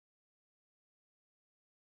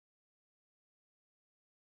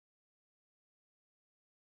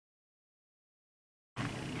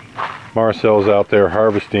Maricel's out there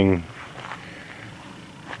harvesting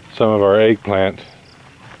some of our eggplant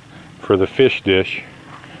for the fish dish.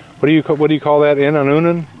 What do you call that?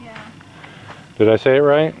 Onan? Yeah. Did I say it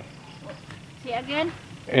right? See again?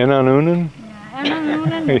 Onan? Yeah,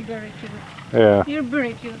 onan. You're very cute. Yeah. You're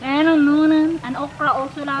very cute. Onan and okra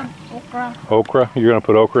also, love. Okra. Okra? You're gonna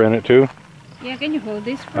put okra in it too? Yeah, can you hold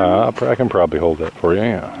this for me? I can probably hold that for you.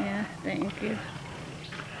 Yeah. Yeah, thank you.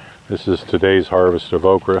 This is today's harvest of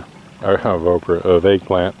okra, of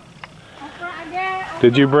eggplant. Okra again.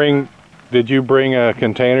 Okra. Did you bring a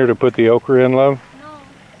container to put the okra in, love? No,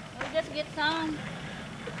 we'll just get some.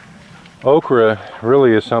 Okra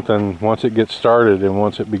really is something, once it gets started and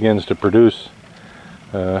once it begins to produce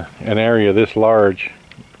an area this large,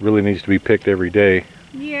 really needs to be picked every day.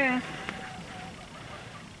 Yeah.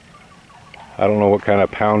 I don't know what kind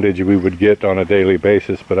of poundage we would get on a daily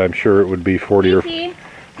basis, but I'm sure it would be 40 or 50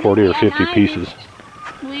 pieces.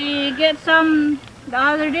 We get some the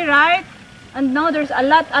other day, right? And now there's a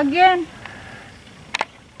lot again.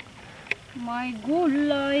 My good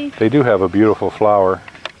life. They do have a beautiful flower.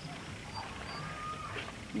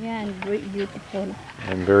 Yeah, and very beautiful.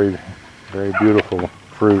 And very, very beautiful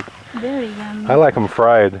fruit. Very yummy. I like them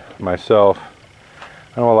fried myself.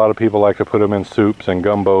 I know a lot of people like to put them in soups and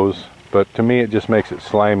gumbos, but to me it just makes it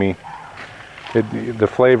slimy. The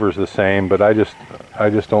flavor's the same, but I just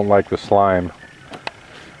don't like the slime.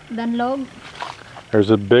 Danlog. There's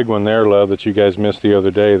a big one there, love, that you guys missed the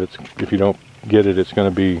other day. That's, if you don't get it, it's going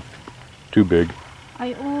to be too big.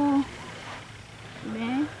 Okay.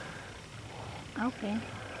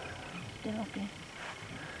 Still okay.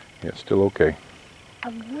 Yeah, it's still okay.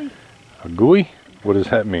 Agoy. Agui? What does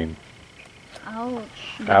that mean? Ouch.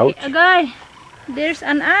 Ouch? Agay. There's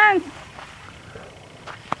an ant.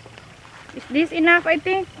 Is this enough, I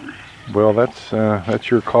think? Well, that's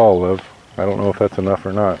your call, love. I don't know if that's enough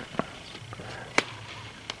or not.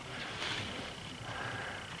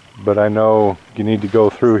 But I know you need to go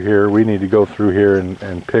through here. We need to go through here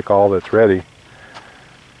and pick all that's ready.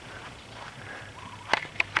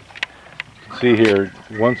 See here,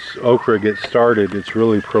 once okra gets started, it's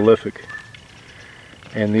really prolific.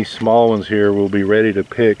 And these small ones here will be ready to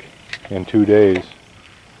pick in 2 days.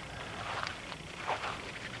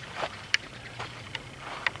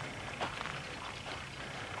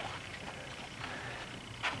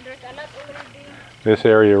 This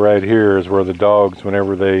area right here is where the dogs,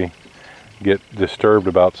 whenever they get disturbed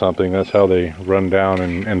about something, that's how they run down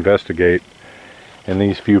and investigate. And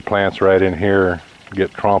these few plants right in here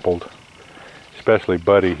get trampled. Especially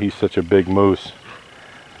Buddy, he's such a big moose.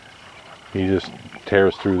 He just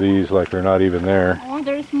tears through these like they're not even there. Oh,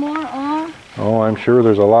 there's more. Oh, oh, I'm sure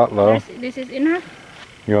there's a lot, love. This is enough.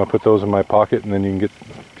 You want to put those in my pocket and then you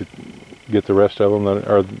can get the rest of them?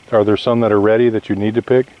 Are there some that are ready that you need to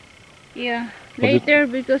pick? Yeah, later,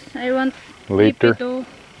 because I want later to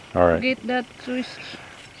get that so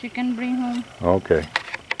she can bring home. Okay.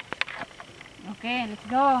 Okay, let's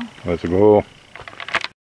go. Let's go.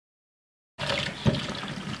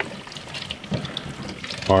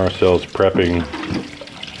 Maricel's prepping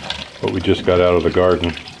what we just got out of the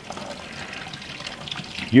garden.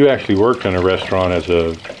 You actually worked in a restaurant as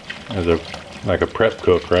like a prep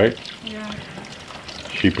cook, right? Yeah.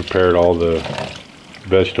 She prepared all the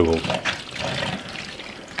vegetables.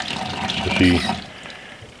 So she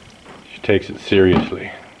takes it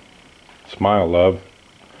seriously. Smile, love.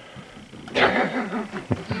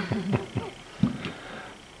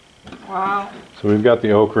 Wow. So we've got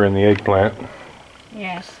the okra and the eggplant.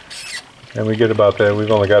 Yes. And we get about that. We've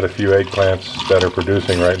only got a few eggplants that are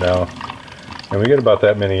producing right now. And we get about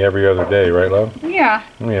that many every other day, right, love? Yeah.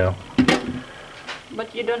 Yeah.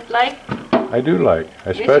 But you don't like? I do like.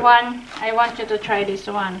 This one, I want you to try this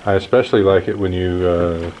one. I especially like it when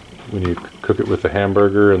you cook it with the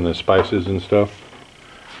hamburger and the spices and stuff.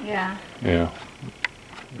 Yeah. Yeah.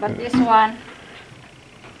 But this one,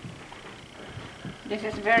 this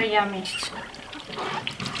is very yummy.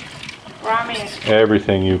 Promise.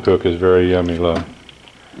 Everything you cook is very yummy, love.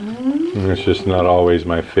 Mm-hmm. It's just not always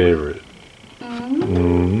my favorite.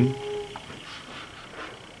 Mm-hmm.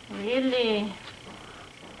 Really?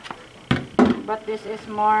 But this is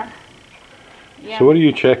more yummy. So what are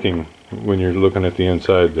you checking when you're looking at the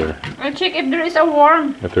inside there? I check if there is a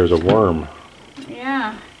worm. If there's a worm.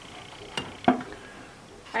 Yeah.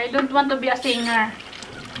 I don't want to be a singer.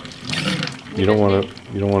 You don't want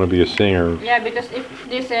to be a singer. Yeah, because if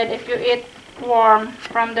they said if you eat worm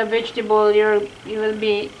from the vegetable, you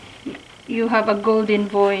have a golden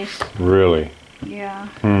voice. Really? Yeah.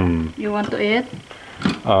 You want to eat?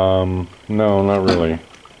 No, not really.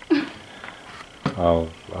 I'll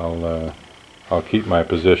I'll keep my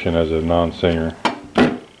position as a non-singer.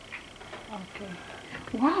 Okay.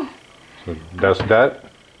 Wow. So that's that.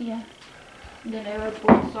 Yeah. Then I will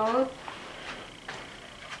put salt.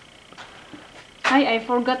 I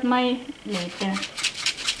forgot my later.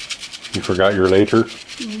 You forgot your later.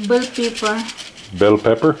 Bell pepper. Bell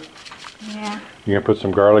pepper. Yeah. You gonna put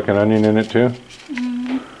some garlic and onion in it too?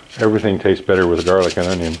 Everything tastes better with garlic and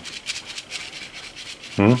onion.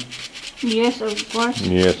 Yes, of course.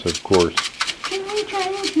 Yes, of course.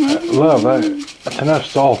 Love, that's enough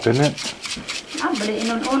salt, isn't it? Bali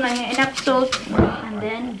inon-unan nga enough salt. And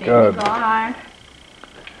then Good. vinegar.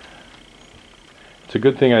 It's a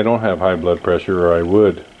good thing I don't have high blood pressure, or I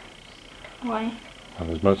would. Why? Not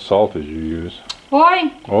as much salt as you use.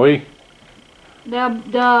 Why? Oi!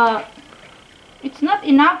 It's not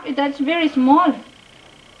enough. That's very small.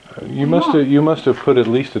 You must have put at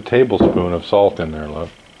least a tablespoon of salt in there,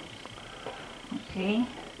 love. Okay.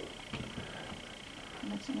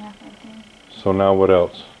 That's enough, I think. So now what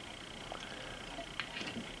else?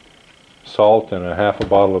 Salt and a half a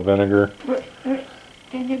bottle of vinegar.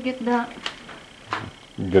 Can you get the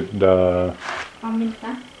Get the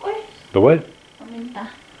paminta? Oi, the what? paminta.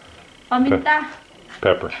 Paminta.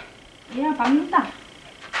 Pepper. Yeah, paminta.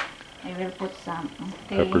 I will put some.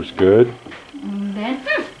 Okay. Pepper's good. And then.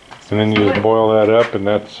 And then you just boil that up, and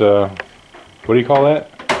that's what do you call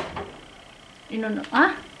that? Inon,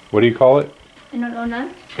 ah? What do you call it?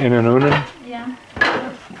 Inon-unan? In an onan? Yeah.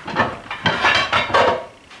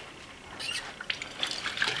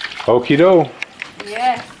 Okie doke.